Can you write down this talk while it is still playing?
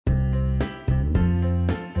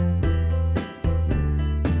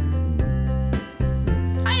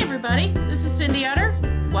everybody, this is Cindy Utter.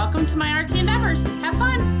 Welcome to my artsy endeavors. Have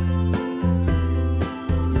fun!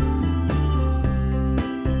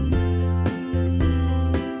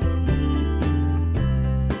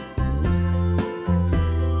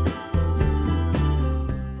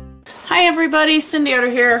 Hi everybody, Cindy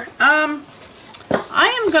Utter here. I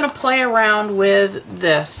am going to play around with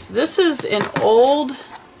this. This is an old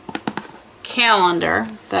calendar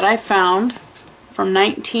that I found from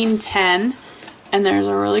 1910, and there's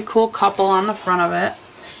a really cool couple on the front of it,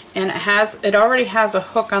 and it already has a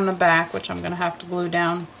hook on the back, which I'm going to have to glue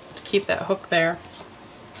down to keep that hook there.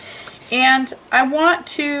 And I want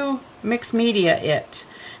to mix media it.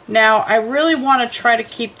 Now I really want to try to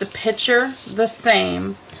keep the picture the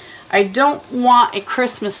same. I don't want a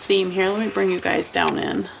Christmas theme here. Let me bring you guys down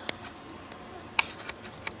in.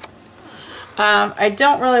 I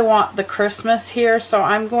don't really want the Christmas here, so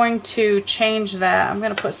I'm going to change that. I'm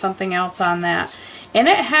going to put something else on that. And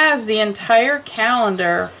it has the entire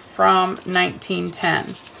calendar from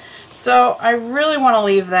 1910. So I really want to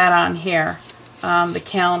leave that on here, the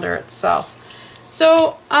calendar itself.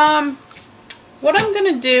 So what I'm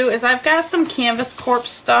going to do is I've got some Canvas Corp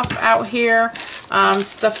stuff out here,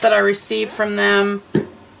 stuff that I received from them.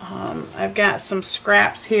 I've got some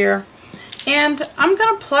scraps here. And I'm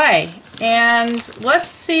going to play. And let's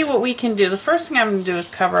see what we can do. The first thing I'm going to do is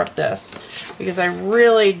cover up this, because I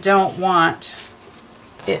really don't want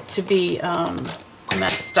it to be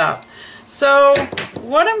messed up. So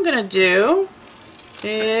what I'm going to do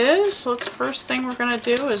is, first thing we're going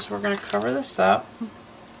to do is we're going to cover this up.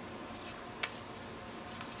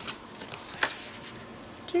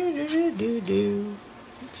 Let's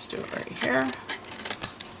do it right here.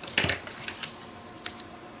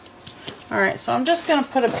 Alright, so I'm just going to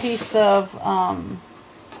put a piece of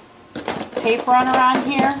tape runner on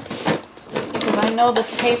here, because I know the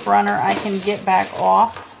tape runner I can get back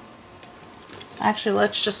off. Actually,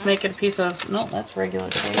 let's just make it a piece of, no, that's regular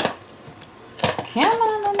tape. Come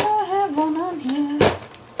on, I know I have one on here.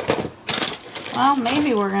 Well,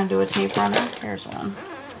 maybe we're going to do a tape runner. Here's one.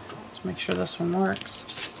 Let's make sure this one works.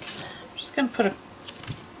 I'm just going to put a,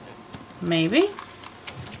 maybe.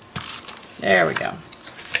 There we go.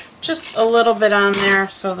 Just a little bit on there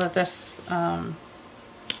so that this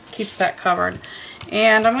keeps that covered.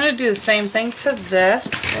 And I'm going to do the same thing to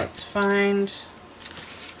this. Let's find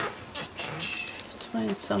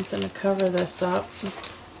something to cover this up.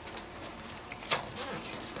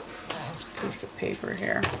 Just a piece of paper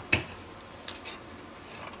here.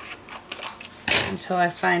 Until I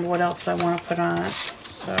find what else I want to put on it.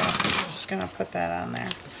 So I'm just going to put that on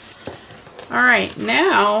there. Alright,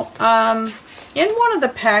 now in one of the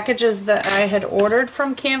packages that I had ordered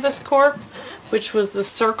from Canvas Corp, which was the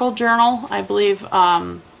circle journal, I believe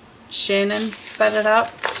Shannon set it up,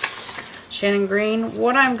 Shannon Green.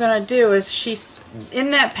 What I'm going to do is,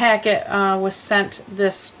 in that packet was sent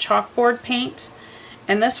this chalkboard paint,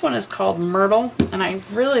 and this one is called Myrtle, and I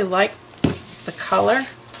really like the color.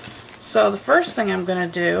 So the first thing I'm going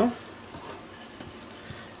to do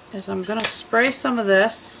is I'm going to spray some of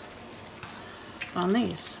this on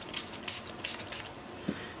these.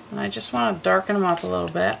 And I just want to darken them up a little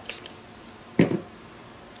bit.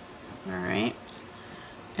 Alright.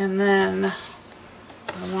 And then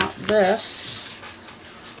I want this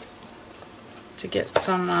to get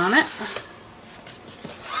some on it.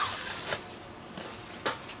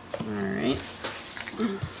 Alright.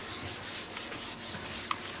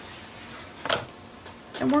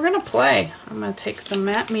 And we're going to play. I'm going to take some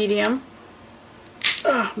matte medium.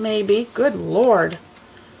 Maybe. Good Lord.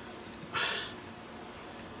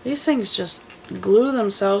 These things just glue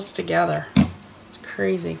themselves together. It's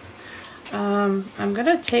crazy. I'm going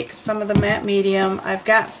to take some of the matte medium. I've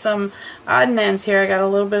got some odd and ends here. I got a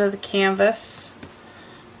little bit of the canvas.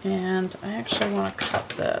 And I actually want to cut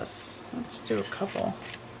this. Let's do a couple.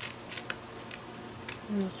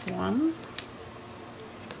 Here's 1,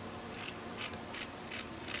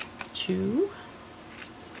 2,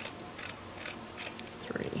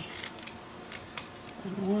 3.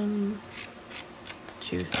 And 1,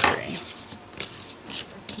 2, 3.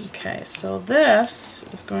 Okay, so this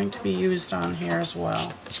is going to be used on here as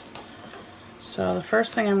well. So the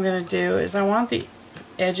first thing I'm going to do is I want the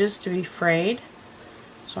edges to be frayed.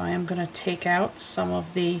 So I am going to take out some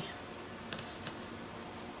of the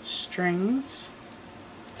strings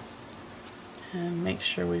and make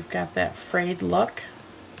sure we've got that frayed look.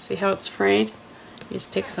 See how it's frayed? You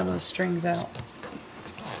just take some of the strings out.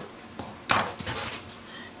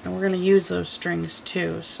 And we're going to use those strings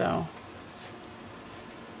too, so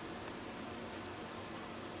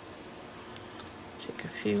take a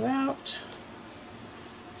few out,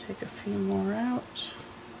 take a few more out.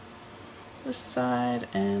 this side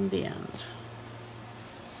and the end.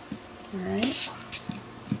 Alright.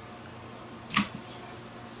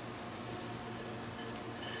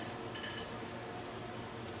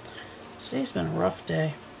 Today's been a rough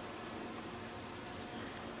day.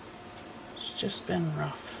 It's just been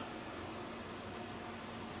rough.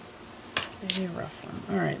 Maybe a rough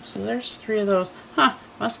one. Alright, so there's 3 of those. Huh,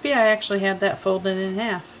 must be I actually had that folded in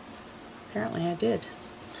half. Apparently I did.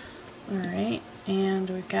 Alright, and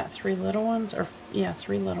we've got 3 little ones, or yeah,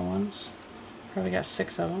 3 little ones. Probably got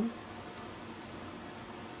 6 of them.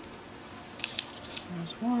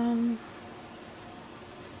 There's 1.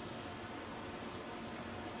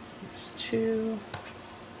 There's 2.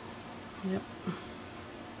 Yep.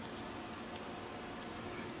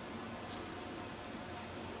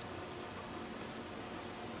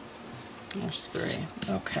 There's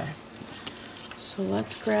 3. Okay. So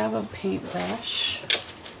let's grab a paintbrush.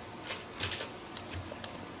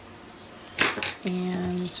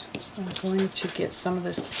 And I'm going to get some of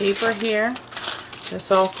this paper here. This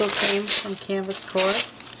also came from Canvas Corp.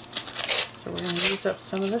 So we're going to use up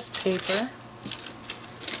some of this paper.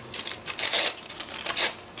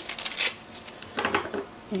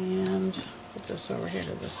 And put this over here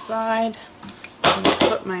to the side. I'm going to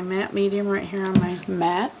put my matte medium right here on my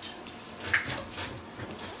mat.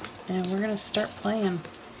 And we're going to start playing.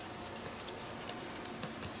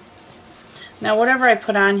 Now whatever I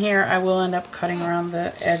put on here, I will end up cutting around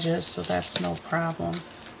the edges, so that's no problem.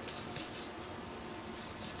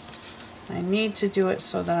 I need to do it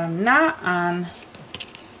so that I'm not on,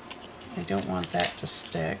 I don't want that to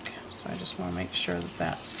stick, so I just want to make sure that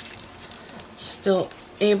that's still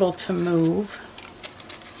able to move.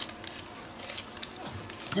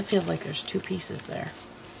 It feels like there's 2 pieces there.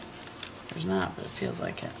 There's not, but it feels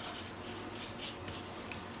like it.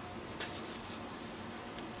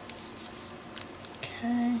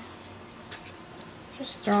 Okay,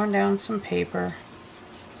 just throwing down some paper,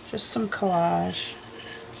 just some collage.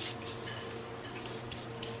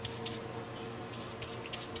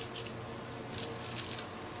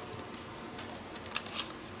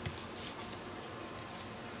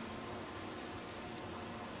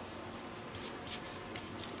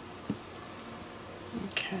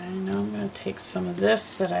 Okay, now I'm going to take some of this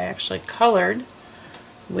that I actually colored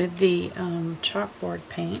with the chalkboard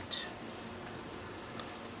paint.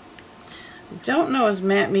 Don't know as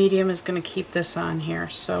matte medium is going to keep this on here,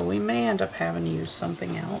 so we may end up having to use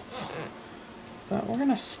something else. But we're going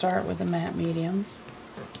to start with the matte medium.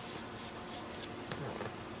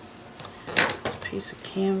 A piece of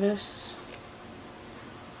canvas.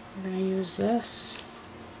 We're going to use this.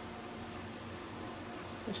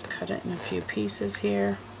 Just cut it in a few pieces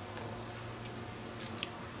here.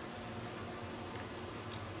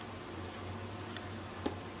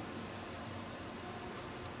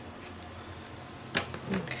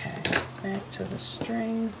 Back to the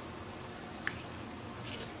string.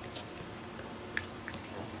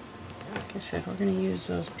 Like I said, we're going to use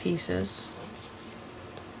those pieces.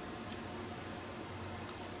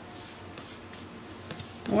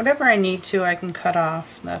 Whatever I need to, I can cut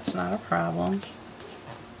off. That's not a problem.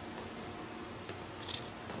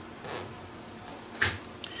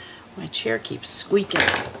 My chair keeps squeaking.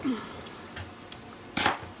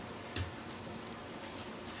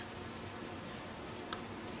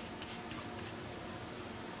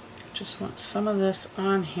 Just want some of this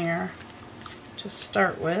on here to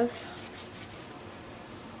start with.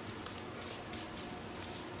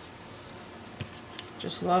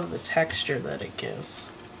 Just love the texture that it gives.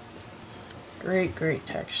 Great, great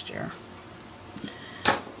texture.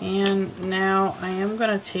 And now I am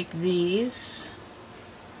going to take these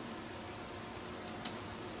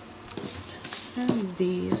and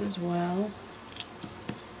these as well.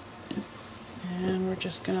 And we're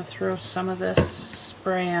just going to throw some of this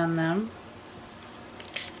spray on them.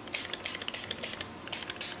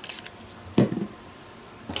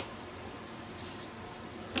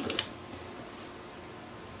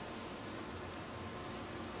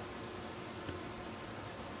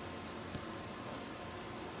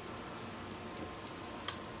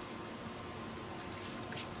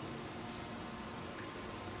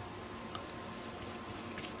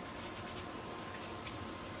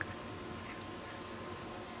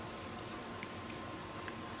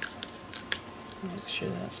 Make sure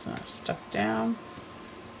that's not stuck down.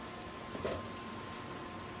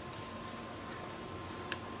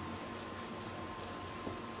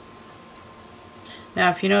 Now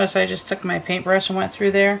if you notice, I just took my paintbrush and went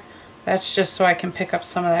through there. That's just so I can pick up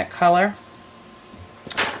some of that color.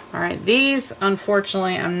 Alright, these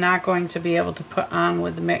unfortunately I'm not going to be able to put on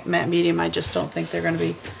with the matte medium. I just don't think they're going to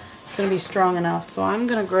be it's going to be strong enough. So I'm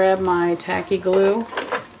going to grab my tacky glue,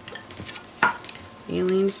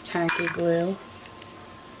 Aleene's tacky glue,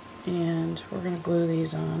 and we're going to glue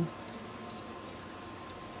these on.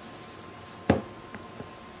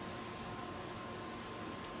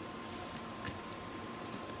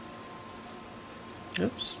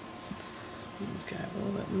 Oops. Let's grab a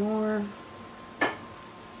little bit more.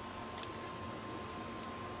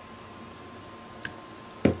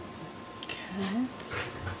 Okay.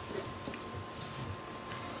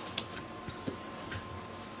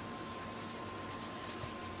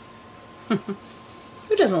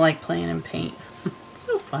 Who doesn't like playing in paint? It's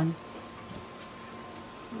so fun.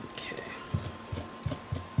 Okay.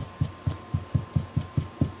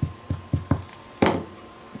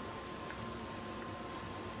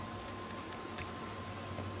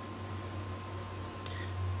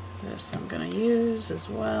 This I'm going to use as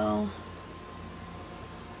well.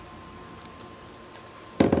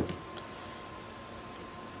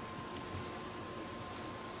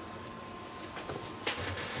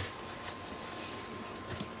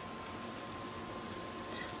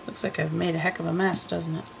 Looks like I've made a heck of a mess,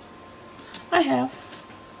 doesn't it? I have.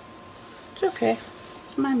 It's okay.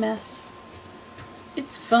 It's my mess.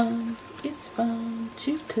 It's fun. It's fun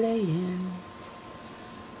to play in.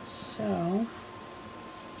 So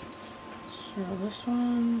this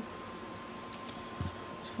one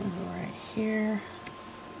is going to go right here.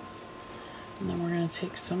 And then we're going to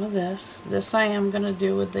take some of this. This I am going to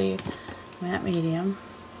do with the matte medium.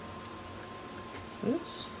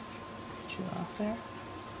 Oops. Get you off there.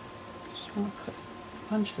 Just want to put a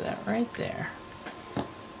bunch of that right there.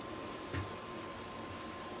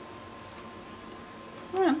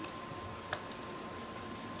 Come on.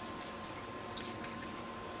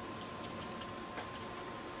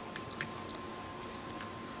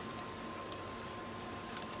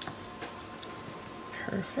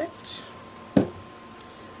 Perfect.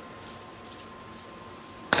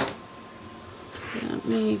 Let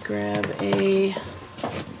me grab a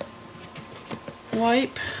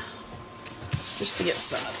wipe just to get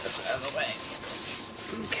some of this out of the way.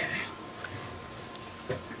 Okay.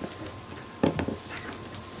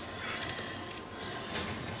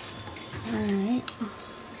 Alright.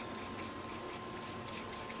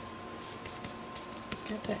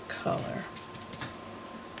 Get that color.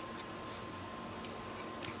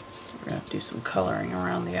 We're going to have to do some coloring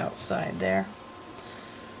around the outside there.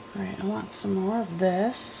 Alright, I want some more of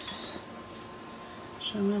this.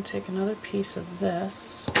 So I'm going to take another piece of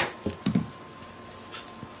this.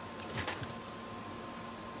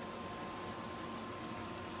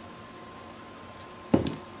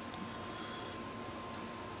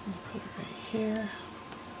 Put it right here.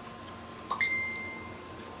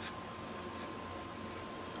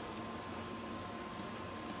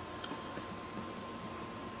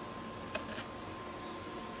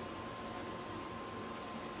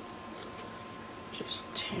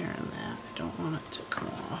 Just tearing that. I don't want it to come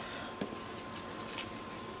off.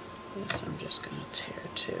 This I'm just going to tear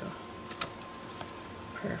too.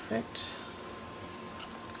 Perfect.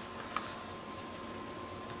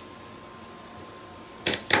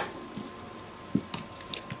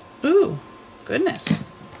 Ooh, goodness.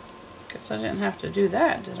 Guess I didn't have to do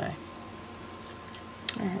that, did I?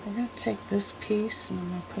 Alright, we're going to take this piece and I'm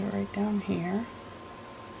going to put it right down here.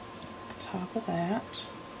 On top of that.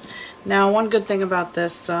 Now, one good thing about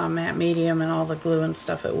this matte medium and all the glue and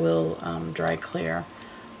stuff, it will dry clear,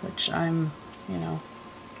 which I'm, you know,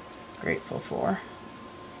 grateful for.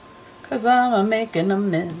 Because I'm making a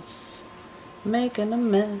mess and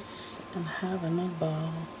having a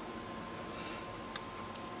ball.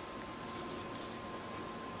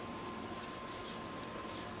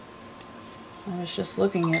 I was just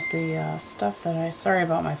looking at the stuff that sorry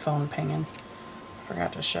about my phone pinging.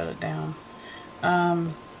 Forgot to shut it down.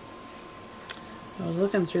 I was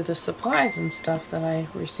looking through the supplies and stuff that I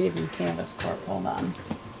received in Canvas Corp. Hold on.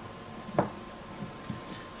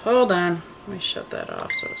 Hold on. Let me shut that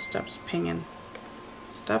off so it stops pinging.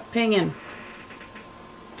 Stop pinging.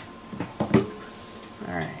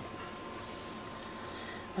 Alright.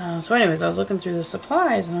 So anyways, I was looking through the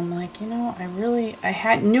supplies and I'm like, you know, I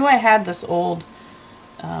knew I had this old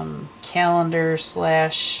calendar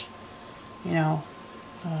slash, you know,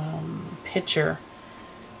 picture.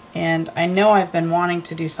 And I know I've been wanting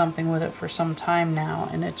to do something with it for some time now,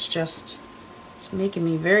 and it's making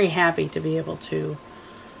me very happy to be able to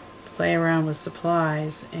play around with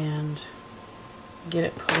supplies and get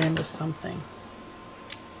it put into something.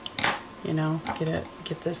 You know,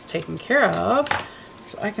 get this taken care of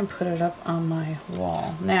so I can put it up on my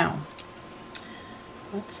wall. Now,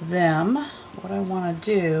 that's them. What I want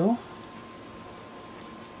to do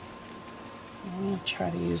I'm going to try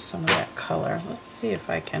to use some of that color. Let's see if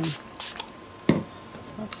I can,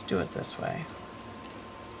 let's do it this way.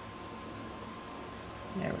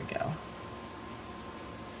 There we go.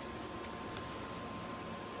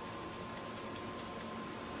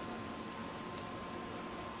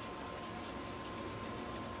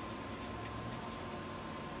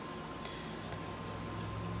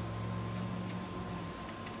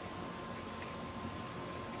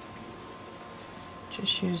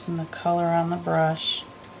 Just using the color on the brush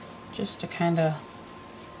just to kind of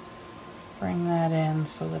bring that in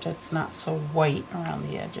so that it's not so white around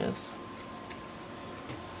the edges.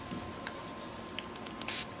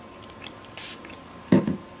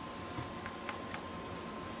 And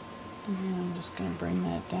I'm just going to bring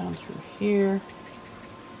that down through here.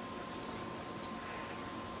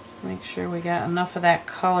 Make sure we got enough of that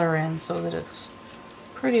color in so that it's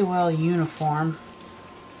pretty well uniform.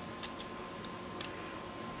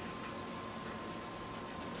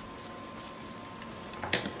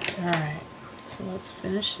 Alright, so let's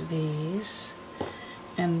finish these.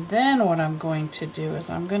 And then what I'm going to do is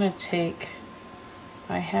I'm going to take,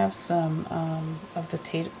 I have some of the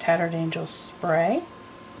Tattered Angel spray.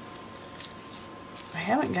 I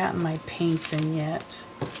haven't gotten my paints in yet.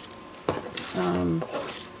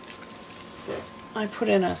 I put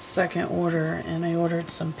in a second order and I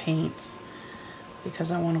ordered some paints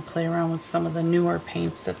because I want to play around with some of the newer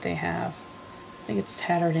paints that they have. I think it's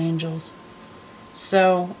Tattered Angels.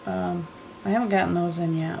 So I haven't gotten those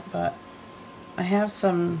in yet, but I have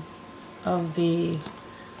some of the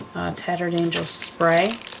Tattered Angel spray.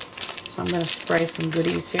 So I'm going to spray some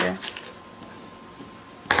goodies here.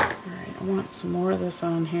 Alright, I want some more of this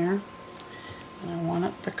on here. And I want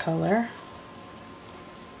it the color.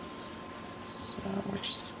 So we're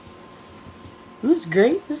just... This is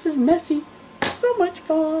great. This is messy. So much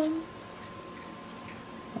fun.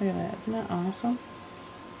 Look at that. Isn't that awesome?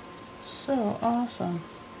 So awesome.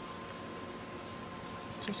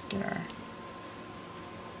 Just get our...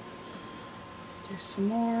 Do some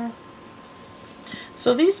more.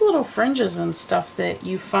 So these little fringes and stuff that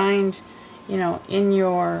you find, you know, in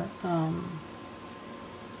your...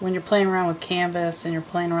 when you're playing around with canvas and you're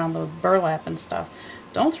playing around with burlap and stuff,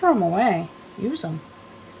 don't throw them away. Use them.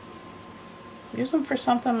 Use them for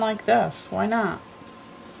something like this. Why not?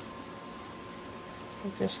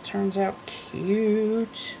 It just turns out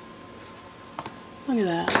cute. Look at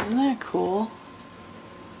that. Isn't that cool?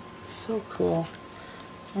 So cool.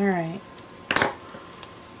 Alright.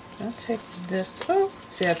 I'll take this. Oh,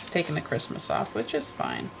 see, that's taking the Christmas off, which is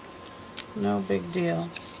fine. No big deal.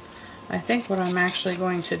 I think what I'm actually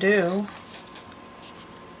going to do,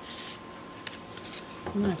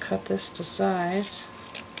 I'm going to cut this to size.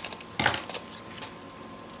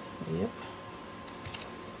 Yep.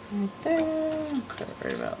 Right there. Cut it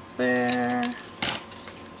right about there.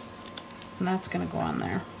 And that's going to go on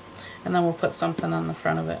there. And then we'll put something on the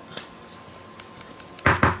front of it.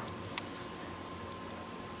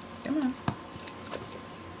 Come on.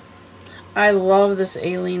 I love this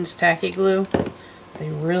Aleene's tacky glue. They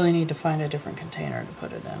really need to find a different container to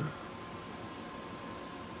put it in.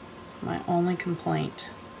 My only complaint.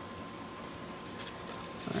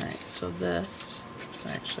 Alright, so this is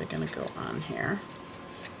actually going to go on here.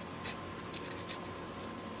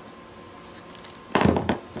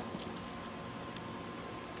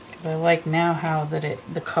 Because I like now how that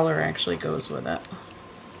the color actually goes with it.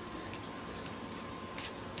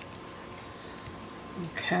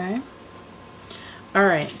 Okay.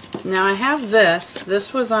 Alright, now I have this.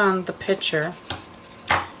 This was on the picture.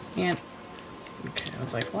 And, okay, I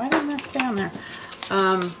was like, why didn't this down there?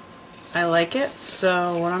 I like it,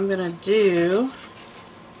 so what I'm going to do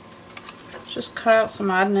is just cut out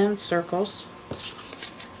some odd and end circles.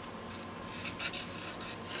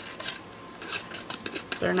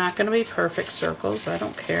 They're not going to be perfect circles. I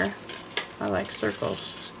don't care. I like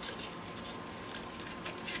circles.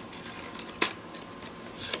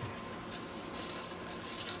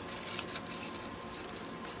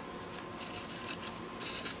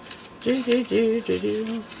 Do do do do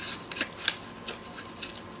do.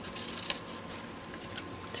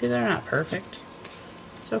 See, they're not perfect.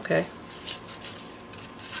 It's okay.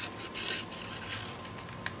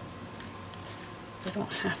 They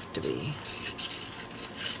don't have to be.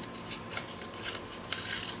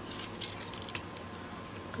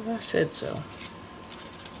 Because I said so.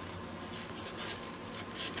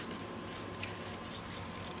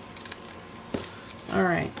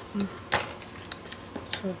 Alright.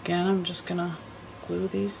 So again, I'm just going to glue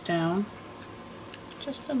these down.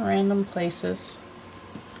 Just in random places.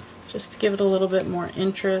 Just to give it a little bit more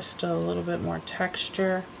interest, a little bit more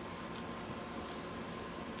texture.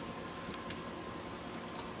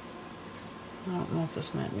 don't know if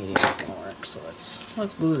this matte medium is going to work, so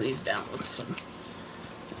let's glue these down with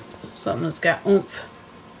something that's got oomph.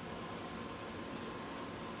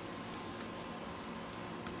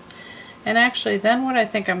 And actually, then what I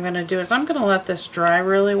think I'm going to do is I'm going to let this dry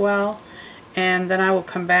really well, and then I will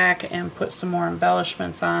come back and put some more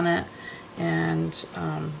embellishments on it, and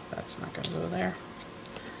that's not going to go there.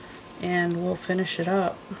 And we'll finish it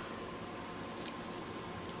up.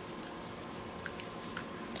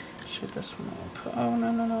 Should this one put, oh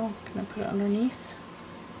no, can I put it underneath?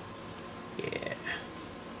 Yeah,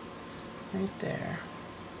 right there.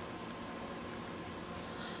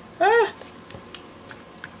 Ah!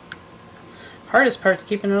 Hardest part's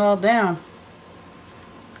keeping it all down.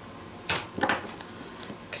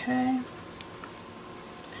 Okay.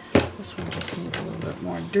 This one just needs a little bit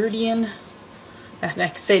more dirtying. I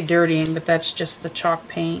can say dirtying, but that's just the chalk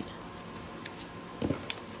paint.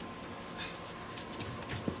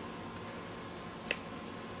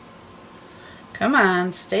 Come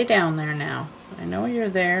on, stay down there now. I know you're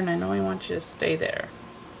there, and I know I want you to stay there.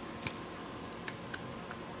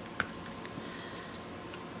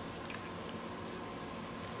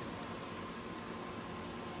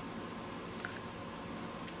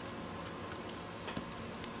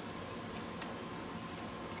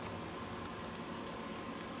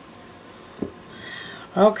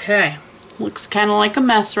 Okay, looks kind of like a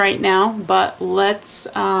mess right now, but let's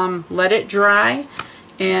let it dry,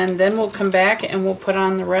 and then we'll come back and we'll put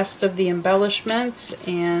on the rest of the embellishments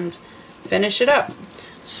and finish it up.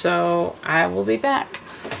 So I will be back.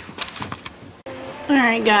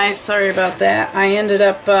 Alright guys, sorry about that. I ended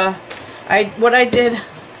up, what I did,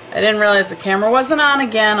 I didn't realize the camera wasn't on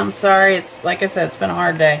again. I'm sorry, it's like I said, it's been a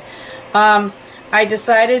hard day. I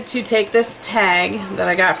decided to take this tag that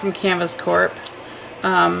I got from Canvas Corp,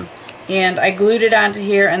 and I glued it onto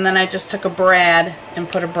here, and then I just took a brad and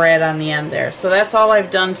put a brad on the end there. So that's all I've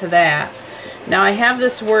done to that. Now I have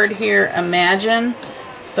this word here, imagine.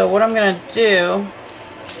 So what I'm going to do,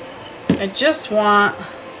 I just want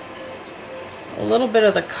a little bit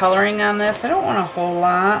of the coloring on this. I don't want a whole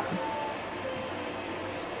lot.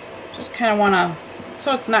 Just kind of want to,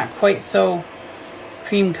 so it's not quite so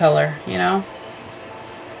cream color, you know.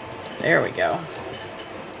 There we go.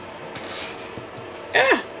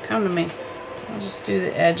 Ah, come to me. I'll just do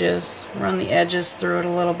the edges, run the edges through it a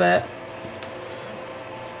little bit.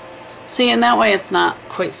 See, and that way it's not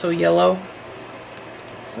quite so yellow.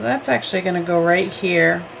 So that's actually going to go right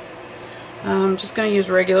here. I'm just going to use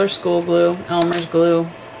regular school glue, Elmer's glue,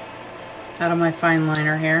 out of my fine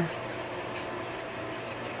liner here.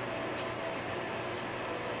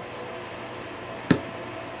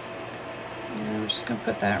 And I'm just going to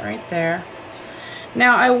put that right there.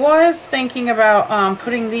 Now I was thinking about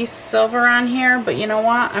putting these silver on here, but you know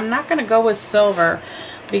what? I'm not going to go with silver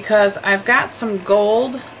because I've got some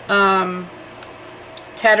gold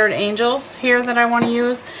Tattered Angels here that I want to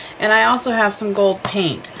use, and I also have some gold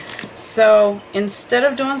paint. So instead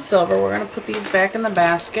of doing silver, we're going to put these back in the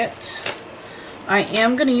basket. I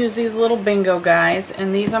am going to use these little bingo guys,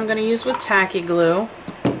 and these I'm going to use with tacky glue.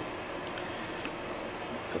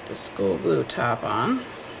 Put the school glue top on.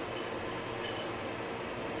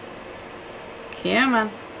 Come on.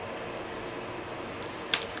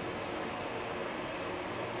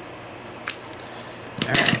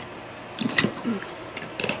 Alright.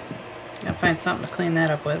 Gotta find something to clean that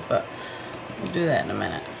up with, but we'll do that in a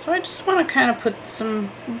minute. So I just want to kind of put some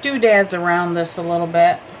doodads around this a little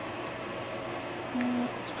bit.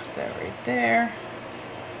 Let's put that right there.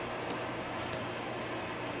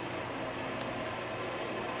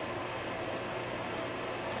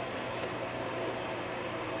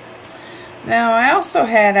 Now I also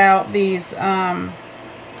had out these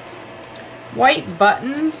white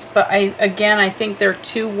buttons, but I think they're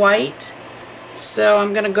too white. So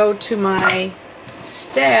I'm going to go to my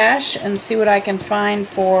stash and see what I can find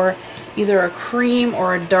for either a cream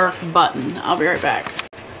or a dark button. I'll be right back.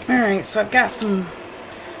 Alright, so I've got some,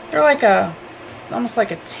 they're like almost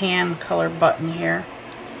like a tan color button here.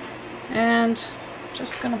 And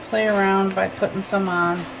just going to play around by putting some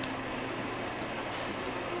on.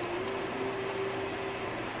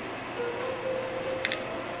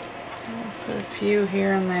 Put a few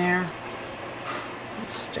here and there.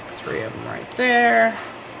 Stick 3 of them right there.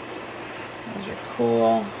 Those are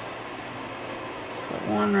cool. Put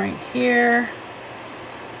one right here.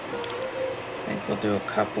 I think we'll do a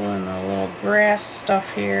couple in the little grass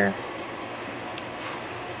stuff here.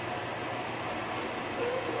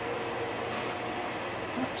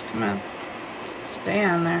 Oops, come on. Stay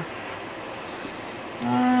on there.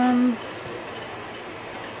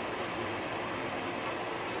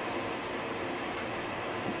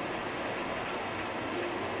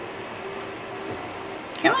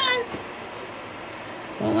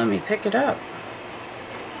 me pick it up.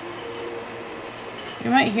 You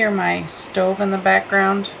might hear my stove in the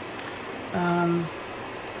background.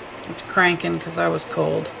 It's cranking because I was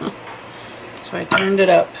cold. So I turned it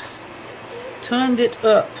up.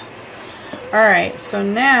 Alright, so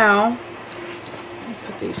now, let me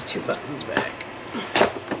put these two buttons back.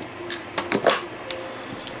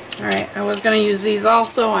 Alright, I was going to use these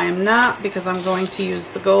also. I am not, because I'm going to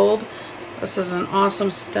use the gold. This is an awesome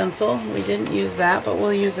stencil. We didn't use that, but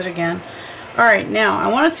we'll use it again. Alright, now I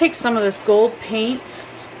want to take some of this gold paint,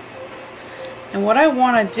 and what I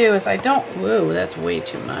want to do is whoa, that's way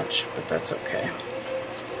too much, but that's okay.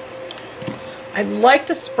 I'd like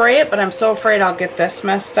to spray it, but I'm so afraid I'll get this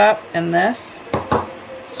messed up and this.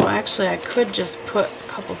 So actually I could just put a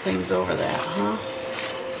couple things over that, huh?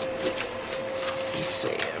 Let's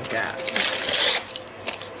see, I've got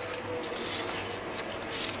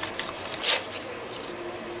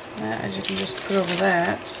that, as you can just put over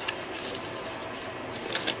that.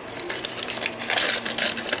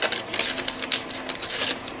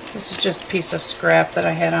 This is just a piece of scrap that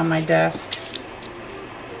I had on my desk.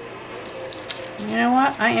 You know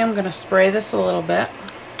what? I am going to spray this a little bit.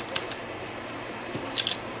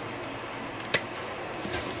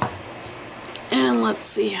 And let's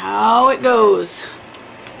see how it goes.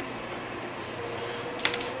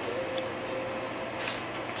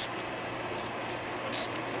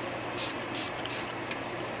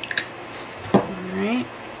 Alright,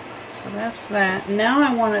 so that's that. Now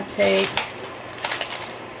I want to take,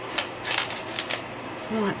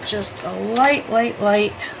 just a light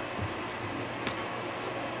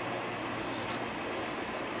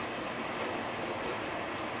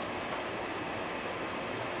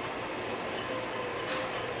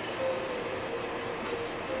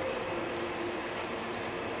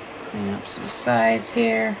clean up some sides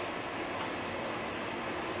here.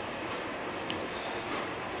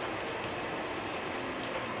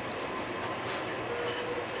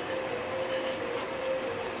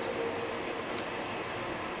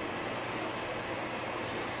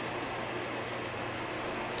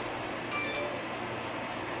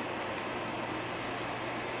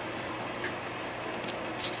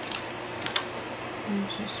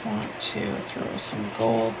 I just want to throw some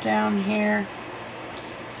gold down here.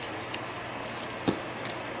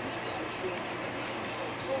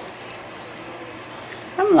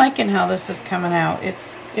 I'm liking how this is coming out.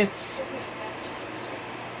 It's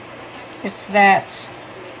that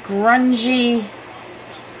grungy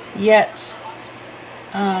yet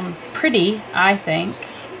pretty, I think,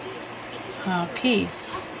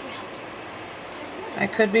 piece. I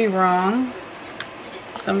could be wrong.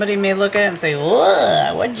 Somebody may look at it and say,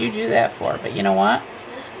 "Ugh, what did you do that for?" But you know what?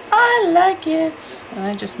 I like it. And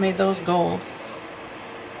I just made those gold,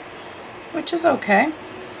 which is okay.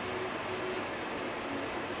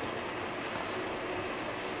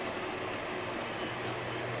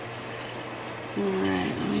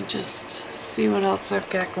 Alright, let me just see what else I've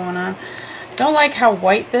got going on. Don't like how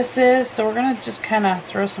white this is, so we're going to just kind of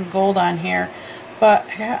throw some gold on here. But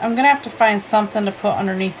I'm going to have to find something to put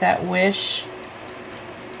underneath that wish,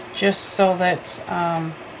 just so that,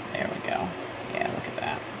 there we go. Yeah, look at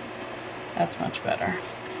that. That's much better.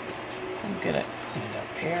 I'll get it cleaned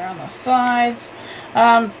up here on the sides.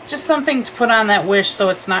 Just something to put on that wish so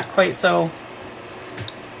it's not quite so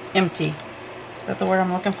empty. Is that the word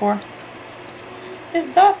I'm looking for?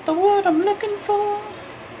 Is that the word I'm looking for?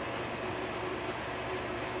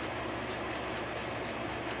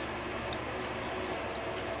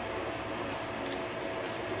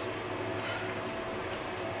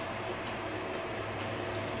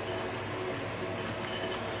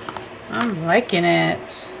 I'm liking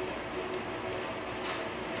it.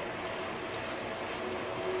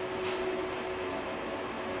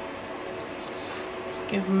 Let's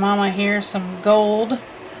give Mama here some gold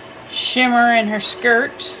shimmer in her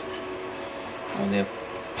skirt. We'll give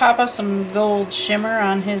Papa some gold shimmer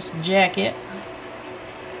on his jacket.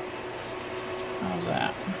 How's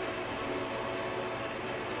that?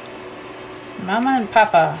 Mama and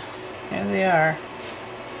Papa, here they are.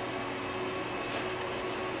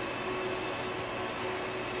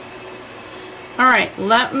 Alright,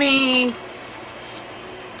 let me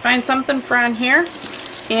find something for on here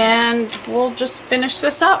and we'll just finish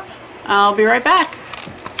this up. I'll be right back.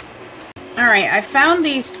 Alright, I found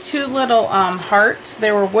these two little hearts.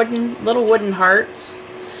 They were little wooden hearts.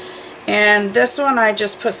 And this one I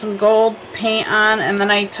just put some gold paint on, and then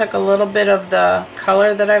I took a little bit of the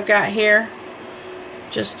color that I've got here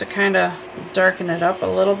just to kind of darken it up a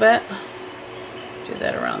little bit. Do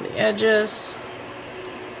that around the edges.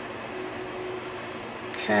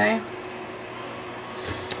 Okay.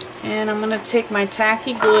 And I'm going to take my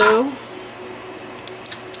tacky glue.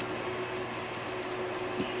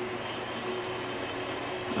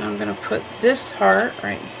 And I'm going to put this heart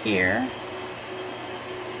right here.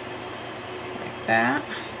 Like that.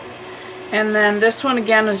 And then this one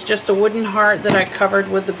again is just a wooden heart that I covered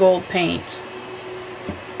with the gold paint.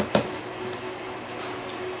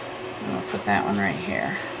 I'll put that one right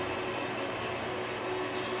here.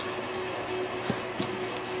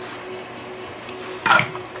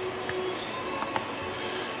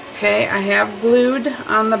 Okay, I have glued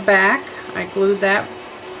on the back. I glued that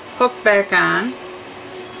hook back on.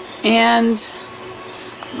 And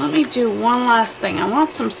let me do one last thing. I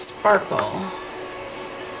want some sparkle.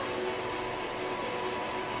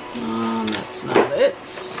 That's not it.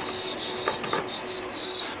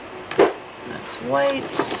 That's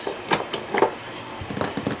white.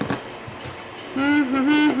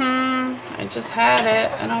 I just had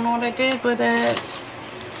it. I don't know what I did with it.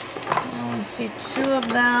 I only see two of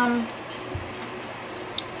them.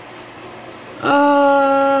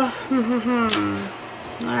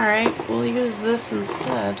 Alright, we'll use this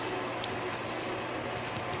instead.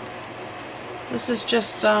 This is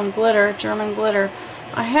just glitter, German glitter.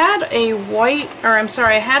 I had a white, or I'm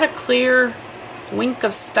sorry, I had a clear Wink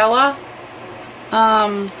of Stella.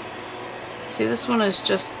 See, this one is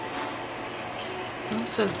just, it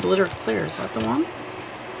says glitter clear. Is that the one?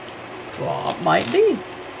 Well, it might be.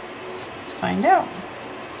 Let's find out.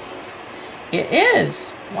 It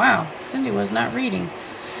is. Wow, Cindy was not reading.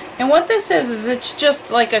 And what this is it's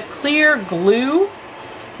just like a clear glue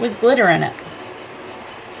with glitter in it.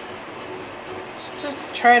 Just to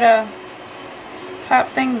try to pop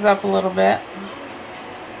things up a little bit.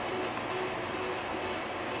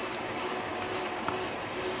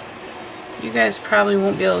 You guys probably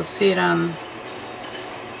won't be able to see it on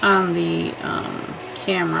the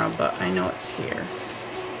camera, but I know it's here.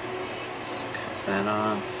 Just cut that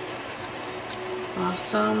off.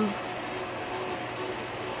 Awesome.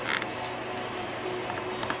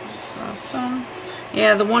 That's awesome.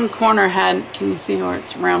 Yeah, the one corner had, can you see where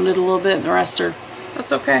it's rounded a little bit? The rest are,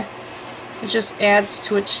 that's okay. It just adds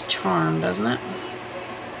to its charm, doesn't it?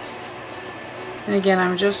 And again,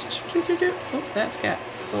 I'm just, oh, that's got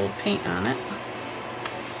a little paint on it.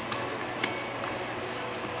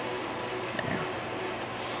 There.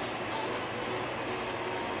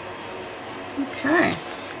 Okay.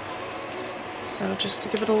 So just to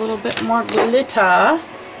give it a little bit more glitter.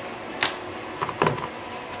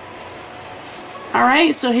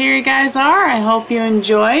 Alright, so here you guys are. I hope you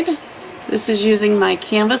enjoyed. This is using my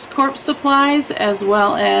Canvas Corp supplies as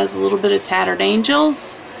well as a little bit of Tattered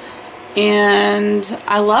Angels. And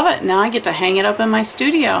I love it. Now I get to hang it up in my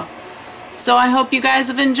studio. So I hope you guys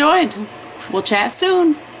have enjoyed. We'll chat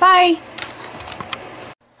soon. Bye!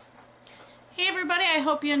 Hey everybody, I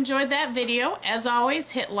hope you enjoyed that video. As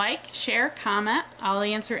always, hit like, share, comment. I'll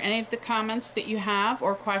answer any of the comments that you have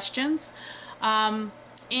or questions.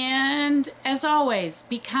 And as always,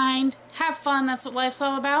 be kind, have fun, that's what life's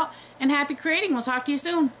all about, and happy creating. We'll talk to you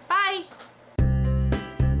soon. Bye!